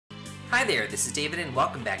Hi there, this is David and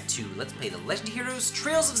welcome back to Let's Play the Legend Heroes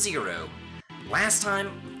Trails of Zero. Last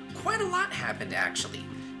time, quite a lot happened actually.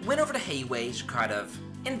 We went over to Hayway to kind of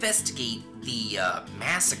investigate the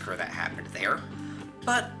massacre that happened there,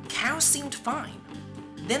 but Cow seemed fine.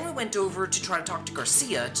 Then we went over to try to talk to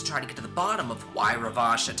Garcia to try to get to the bottom of why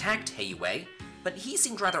Ravash attacked Hayway, but he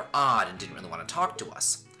seemed rather odd and didn't really want to talk to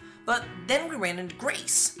us. But then we ran into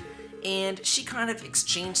Grace, and she kind of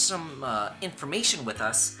exchanged some information with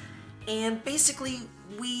us. And basically,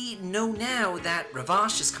 we know now that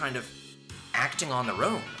Ravash is kind of acting on their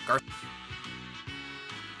own.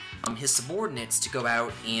 His subordinates to go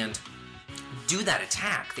out and do that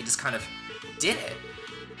attack. They just kind of did it.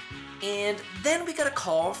 And then we got a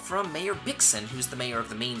call from Mayor Bixen, who's the mayor of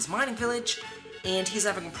the Maine's mining village, and he's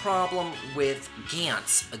having a problem with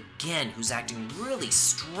Gantz again, who's acting really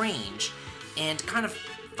strange and kind of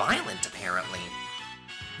violent, apparently.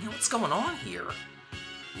 You know, what's going on here?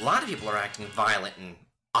 A lot of people are acting violent and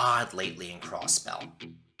odd lately in Crossbell.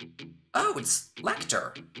 Oh, it's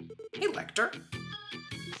Lecter. Hey, Lecter.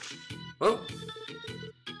 Whoa.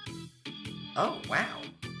 Oh, wow.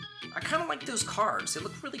 I kind of like those cards. They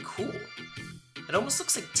look really cool. It almost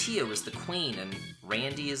looks like Tio is the queen and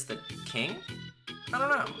Randy is the king? I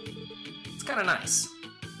don't know. It's kind of nice.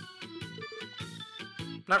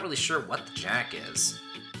 I'm not really sure what the jack is.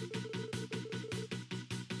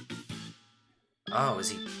 Oh, is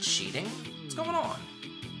he cheating? What's going on?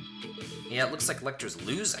 Yeah, it looks like Lecter's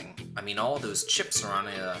losing. I mean, all those chips are on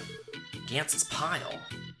Gantz's pile.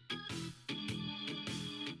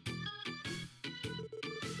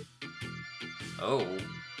 Oh.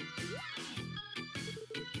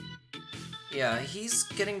 Yeah, he's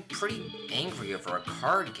getting pretty angry over a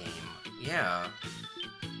card game. Yeah.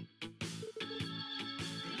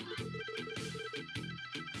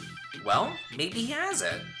 Well, maybe he has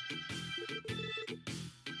it.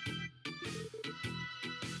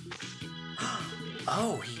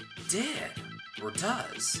 Oh, he did. Or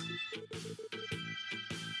does.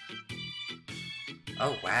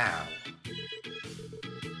 Oh, wow.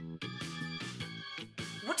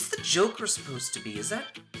 What's the Joker supposed to be? Is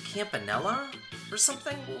that Campanella? Or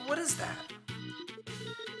something? What is that?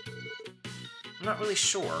 I'm not really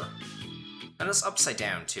sure. And it's upside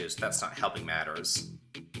down, too, so that's not helping matters.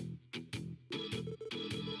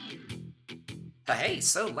 Hey,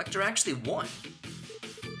 so Lecter actually won.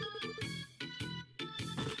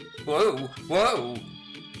 Whoa, whoa!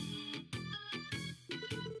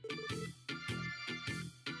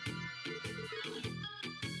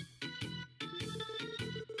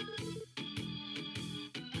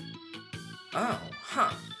 Oh,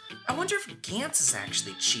 huh. I wonder if Gantz is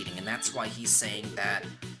actually cheating, and that's why he's saying that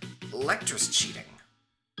Lecter's cheating.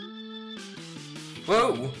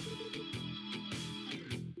 Whoa!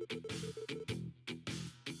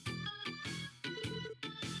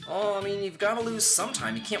 Oh, I mean, you've got to lose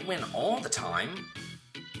sometime. You can't win all the time.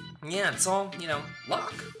 Yeah, it's all, you know,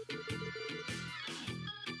 luck.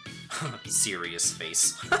 Serious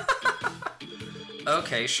face.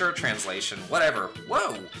 Okay, sure, translation. Whatever.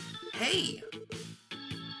 Whoa! Hey!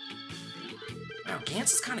 Wow,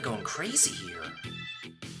 Gantz is kind of going crazy here.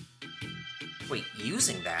 Wait,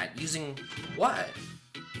 using that? Using what?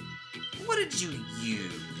 What did you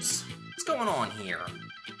use? What's going on here?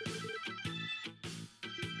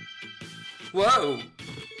 Whoa!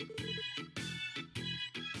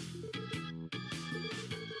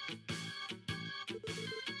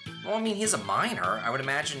 Well, I mean, he's a miner. I would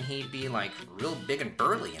imagine he'd be, like, real big and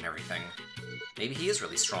burly and everything. Maybe he is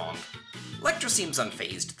really strong. Lecter seems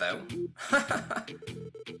unfazed, though.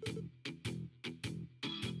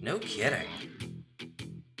 No kidding.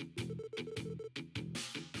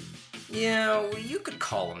 Yeah, well, you could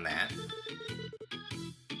call him that.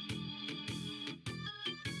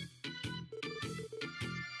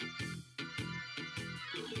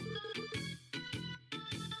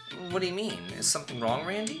 What do you mean? Is something wrong,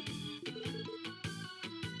 Randy?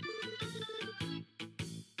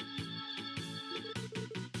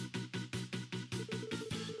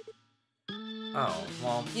 Oh,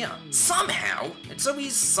 well, yeah. Somehow! It's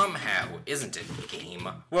always somehow, isn't it, game?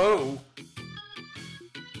 Whoa!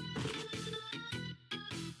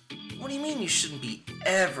 What do you mean you shouldn't be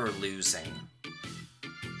ever losing?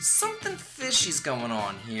 Something fishy's going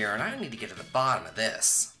on here, and I need to get to the bottom of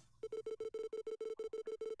this.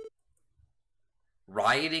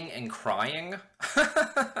 Rioting and crying?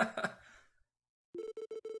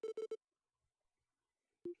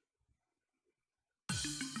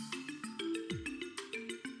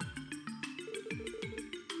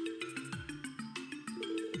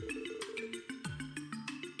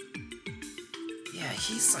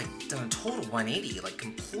 he's like done a total 180, like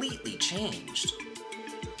completely changed.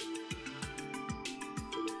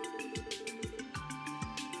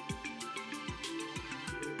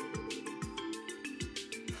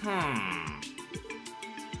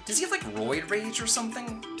 Does he have like roid rage or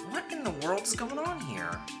something? What in the world is going on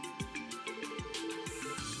here?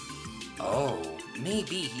 Oh,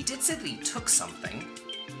 maybe. He did say that he took something.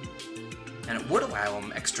 And it would allow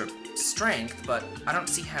him extra strength, but I don't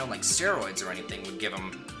see how like steroids or anything would give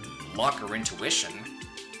him luck or intuition.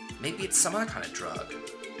 Maybe it's some other kind of drug.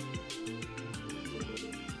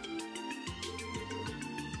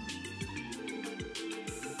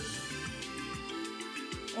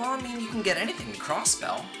 Well, I mean, you can get anything in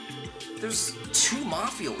Crossbell. There's 2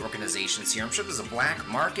 mafia organizations here. I'm sure there's a black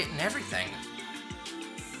market and everything.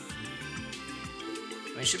 I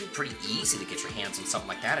mean, it should be pretty easy to get your hands on something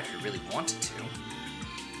like that if you really wanted to.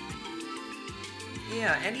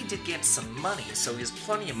 Yeah, and he did get some money, so he has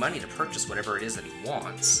plenty of money to purchase whatever it is that he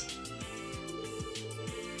wants.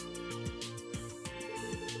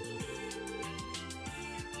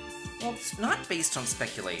 Well, it's not based on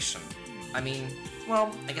speculation. I mean,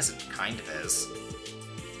 well, I guess it kind of is.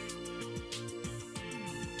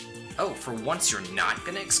 Oh, for once you're not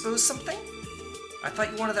gonna expose something? I thought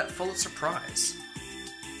you wanted that full of surprise.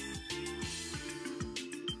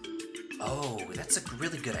 Oh, that's a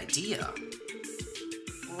really good idea.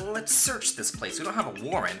 Let's search this place. We don't have a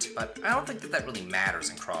warrant, but I don't think that really matters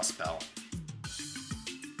in Crossbell.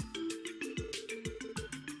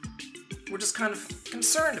 We're just kind of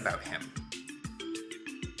concerned about him.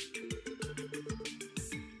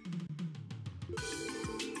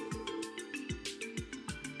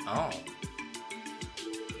 Oh.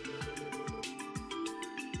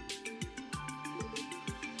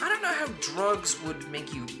 I don't know how drugs would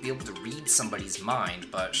make you be able to read somebody's mind,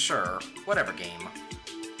 but sure, whatever game.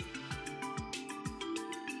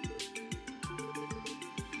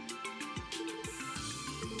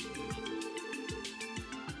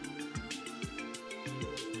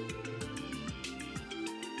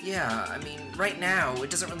 Yeah, I mean, right now, it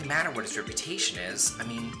doesn't really matter what his reputation is. I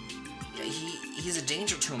mean, he's a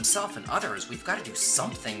danger to himself and others. We've got to do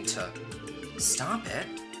something to stop it.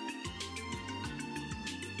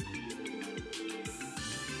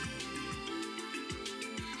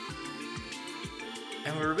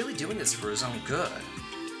 And we're really doing this for his own good.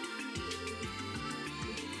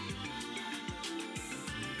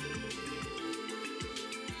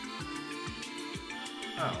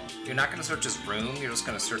 Oh, you're not going to search his room, you're just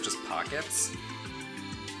going to search his pockets?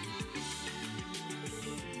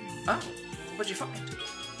 Oh, what'd you find?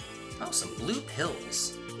 Oh, some blue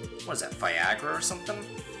pills. What is that, Viagra or something?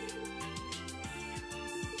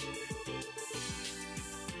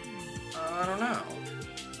 I don't know.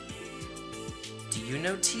 Do you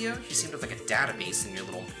know, Tio? You seem to have like a database in your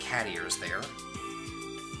little cat ears there.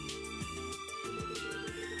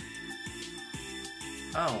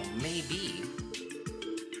 Oh, maybe.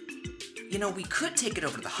 You know, we could take it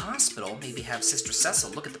over to the hospital, maybe have Sister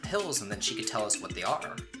Cecil look at the pills, and then she could tell us what they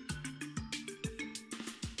are.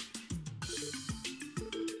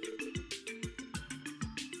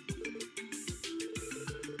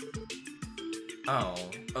 Oh,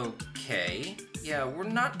 okay. Yeah, we're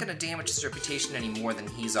not gonna damage his reputation any more than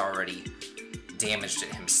he's already damaged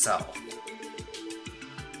it himself.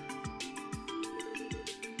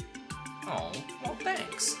 Oh, well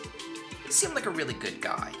thanks. You seem like a really good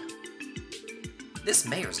guy. This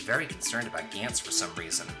mayor's very concerned about Gantz for some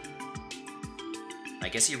reason. I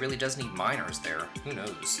guess he really does need minors there. Who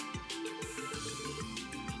knows?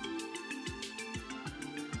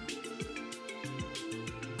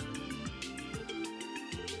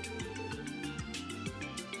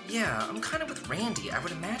 Yeah, I'm kind of with Randy. I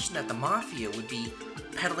would imagine that the Mafia would be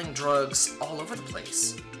peddling drugs all over the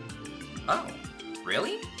place. Oh,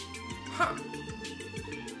 really? Huh.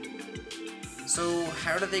 So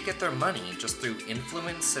how do they get their money? Just through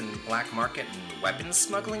influence and black market and weapons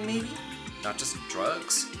smuggling, maybe? Not just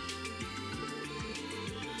drugs?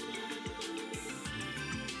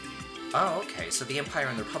 Oh, okay, so the Empire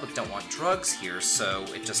and the Republic don't want drugs here, so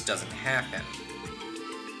it just doesn't happen.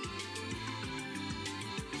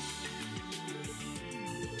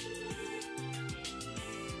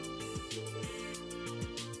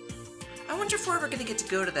 I wonder if we're ever gonna get to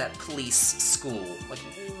go to that police school. Like,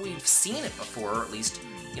 we've seen it before, or at least,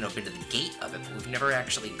 you know, been to the gate of it, but we've never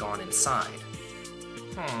actually gone inside.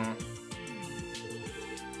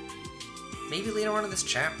 Maybe later on in this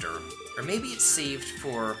chapter, or maybe it's saved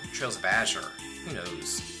for Trails of Azure. Who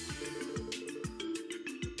knows?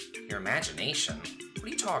 Your imagination? What are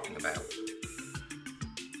you talking about?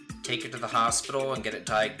 take it to the hospital and get it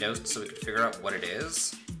diagnosed so we can figure out what it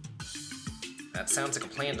is? That sounds like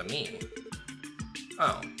a plan to me.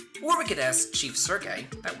 Oh, or we could ask Chief Sergei.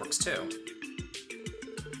 That works too.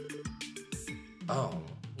 Oh,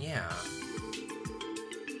 yeah.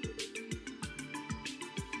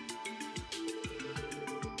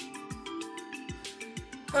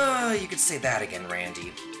 You could say that again,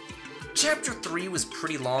 Randy. Chapter 3 was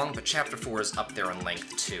pretty long, but Chapter 4 is up there in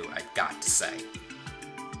length too, I've got to say.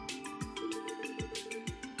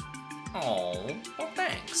 Oh, well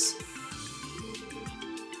thanks.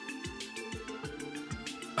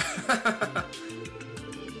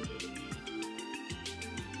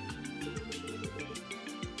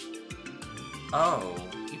 Oh,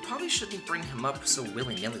 you probably shouldn't bring him up so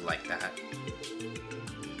willy-nilly like that.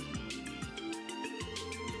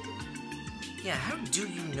 Yeah, how do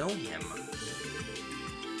you know him?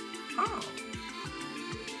 Oh.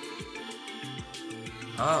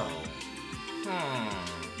 Oh.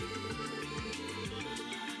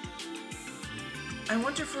 I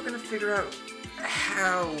wonder if we're gonna figure out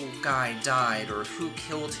how Guy died, or who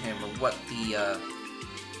killed him, or what the,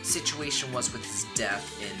 situation was with his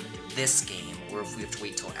death in this game, or if we have to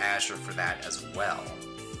wait till Azure for that as well.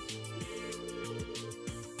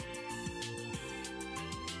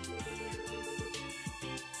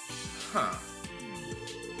 Huh.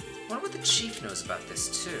 Wonder what the Chief knows about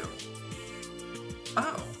this, too.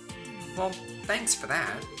 Oh. Well, thanks for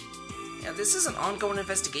that. Yeah, this is an ongoing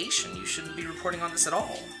investigation. You shouldn't be reporting on this at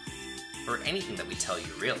all. Or anything that we tell you,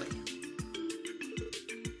 really.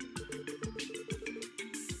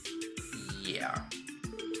 Yeah.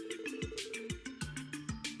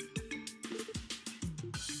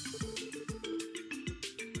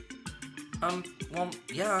 Well,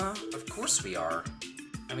 yeah, of course we are.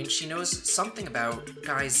 I mean, she knows something about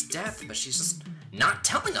Guy's death, but she's just not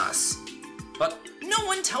telling us. But no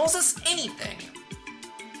one tells us anything.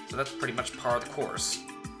 So that's pretty much par of the course.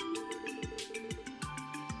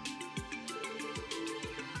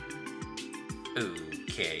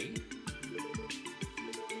 Okay.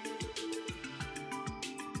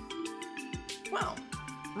 Well,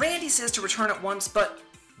 Randy says to return at once, but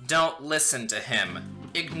don't listen to him.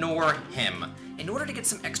 Ignore him. In order to get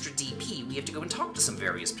some extra DP, we have to go and talk to some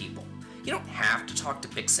various people. You don't have to talk to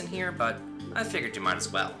Vixen here, but I figured you might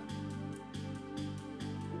as well.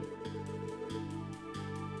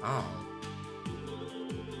 Oh.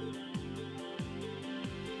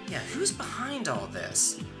 Yeah, who's behind all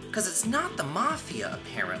this? Because it's not the Mafia,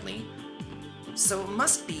 apparently. So it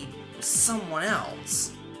must be someone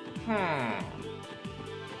else. Oh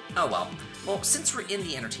well. Well, since we're in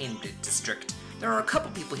the entertainment district, there are a couple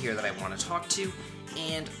people here that I want to talk to,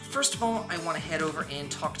 and first of all, I want to head over and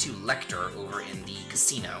talk to Lecter over in the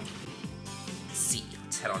casino. Let's see,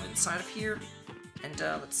 let's head on inside of here, and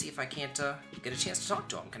let's see if I can't get a chance to talk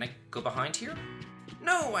to him. Can I go behind here?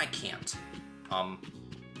 No, I can't.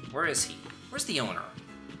 Where is he? Where's the owner?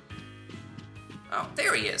 Oh,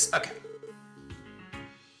 there he is. Okay.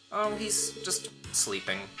 Oh, he's just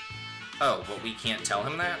sleeping. Oh, but we can't tell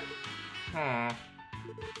him that?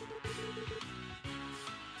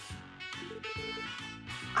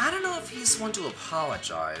 I don't know if he's one to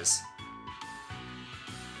apologize.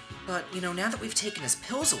 But, you know, now that we've taken his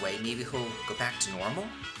pills away, maybe he'll go back to normal?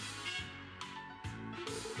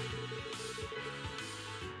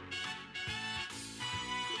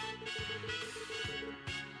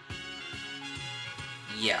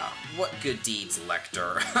 Yeah, what good deeds,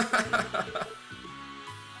 Lecter.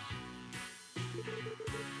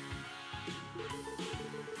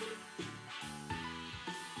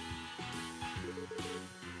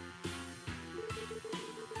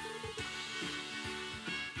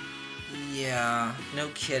 Yeah, no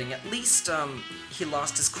kidding. At least, he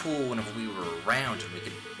lost his cool whenever we were around and we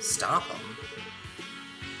could stop him.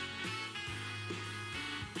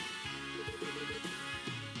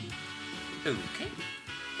 Okay.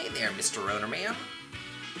 Hey there, Mr. Owner Man.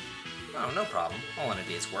 Oh, no problem. All in a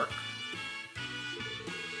day's work.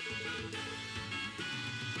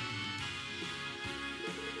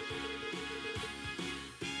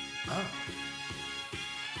 Oh.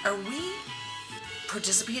 Are we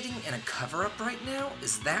participating in a cover-up right now?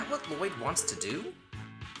 Is that what Lloyd wants to do?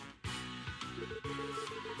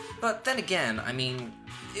 But then again, I mean,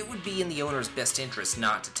 it would be in the owner's best interest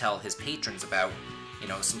not to tell his patrons about, you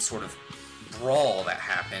know, some sort of brawl that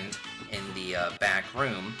happened in the back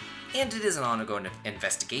room, and it is an ongoing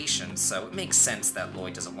investigation, so it makes sense that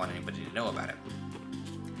Lloyd doesn't want anybody to know about it.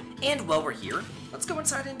 And while we're here, let's go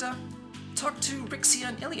inside and talk to Rixia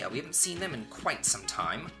and Ilya. We haven't seen them in quite some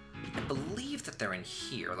time. I believe that they're in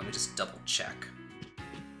here. Let me just double check.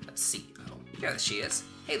 Let's see. Oh, there she is.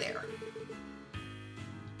 Hey there.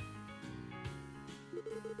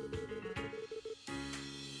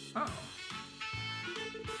 Oh.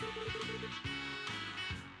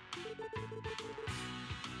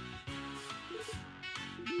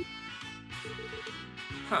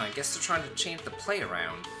 Huh, I guess they're trying to change the play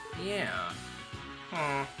around. Yeah.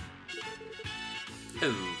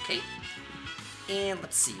 Okay. And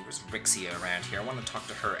let's see, where's Rixia around here? I want to talk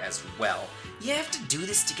to her as well. You have to do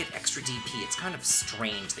this to get extra DP. It's kind of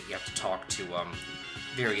strange that you have to talk to,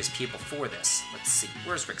 various people for this. Let's see,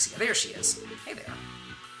 where's Rixia? There she is. Hey there.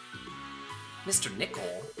 Mr. Nickel?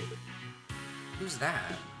 Who's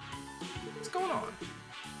that? What's going on?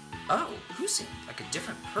 Oh, who seemed like a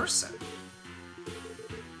different person?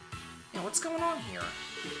 Yeah, what's going on here?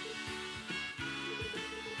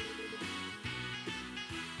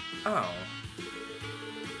 Oh.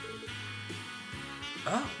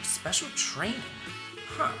 Oh, special training.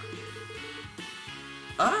 Huh.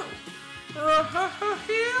 Oh.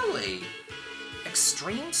 Really?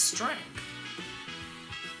 Extreme strength.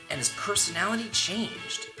 And his personality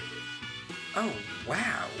changed. Oh,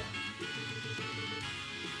 wow.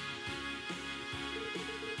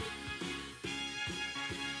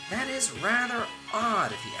 That is rather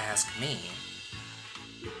odd, if you ask me.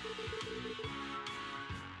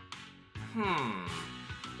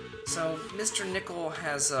 So, Mr. Nickel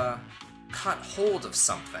has, caught hold of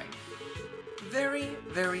something. Very,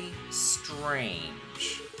 very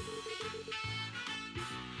strange.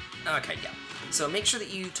 Okay, yeah. So make sure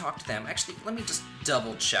that you talk to them. Actually, let me just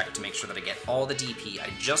double check to make sure that I get all the DP. I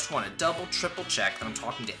just want to double, triple check that I'm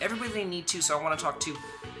talking to everybody I need to, so I want to talk to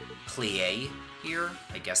Plie here.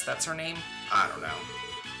 I guess that's her name. I don't know.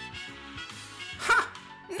 Ha!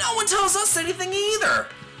 No one tells us anything either!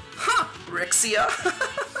 Huh, Rixia!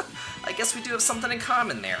 I guess we do have something in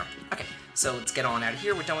common there. Okay, so let's get on out of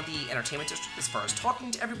here. We're done with the entertainment district as far as talking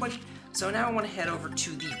to everybody. So now I want to head over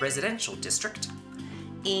to the residential district.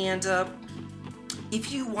 And,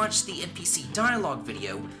 if you watched the NPC dialogue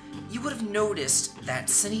video, you would have noticed that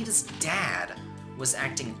Sunita's dad was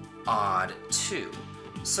acting odd too.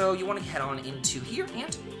 So you want to head on into here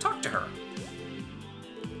and talk to her.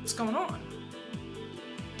 What's going on?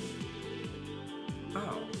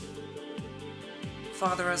 Oh.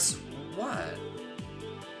 Father as what?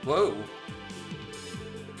 Whoa.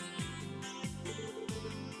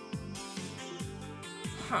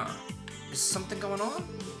 Huh. Is something going on?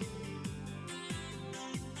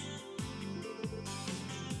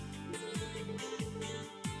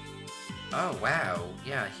 Oh, wow.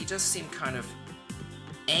 Yeah, he does seem kind of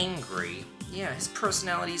angry. Yeah, his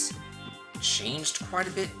personality's changed quite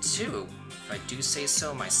a bit, too, if I do say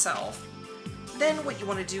so myself. Then what you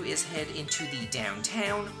want to do is head into the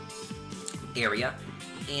downtown area,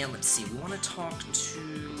 and let's see, we want to talk to,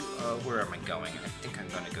 where am I going? I think I'm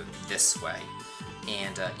going to go this way.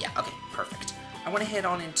 And, yeah, okay, perfect. I want to head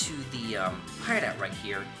on into the, hideout right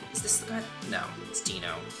here. Is this the guy? No, it's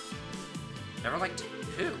Dino. Never liked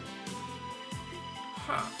who?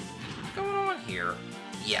 Huh. What's going on here?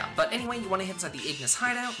 Yeah, but anyway, you want to head inside the Ignis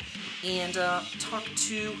hideout and talk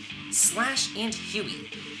to Slash and Huey.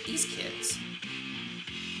 These kids.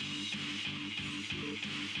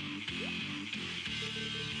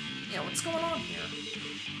 Yeah, what's going on here?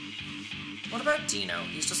 What about Dino?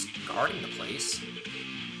 He's just guarding the place.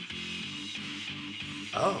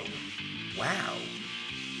 Oh, wow.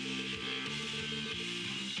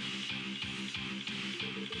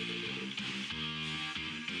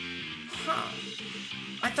 Huh.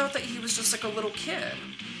 I thought that he was just like a little kid.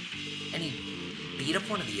 And he beat up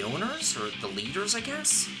one of the owners, or the leaders, I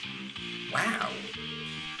guess? Wow.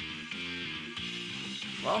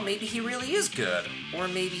 Well, maybe he really is good. Or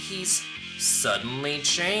maybe he's suddenly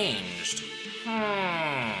changed.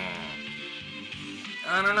 I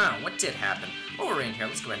don't know. What did happen? Oh, we're in here.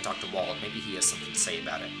 Let's go ahead and talk to Wald. Maybe he has something to say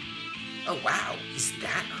about it. Oh, wow. He's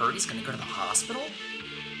that hurt? He's gonna go to the hospital?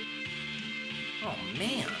 Oh,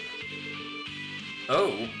 man.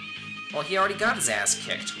 Oh. Well, he already got his ass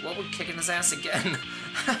kicked. What would kicking his ass again?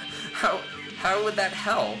 How would that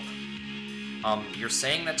help? You're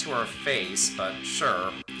saying that to our face, but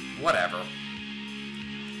sure. Whatever.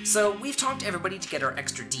 So, we've talked to everybody to get our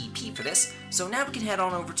extra DP for this, so now we can head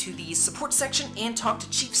on over to the support section and talk to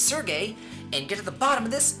Chief Sergey and get to the bottom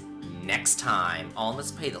of this next time on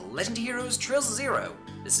Let's Play the Legend of Heroes Trails of Zero.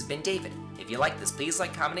 This has been David. If you like this, please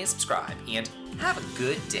like, comment, and subscribe, and have a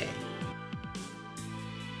good day.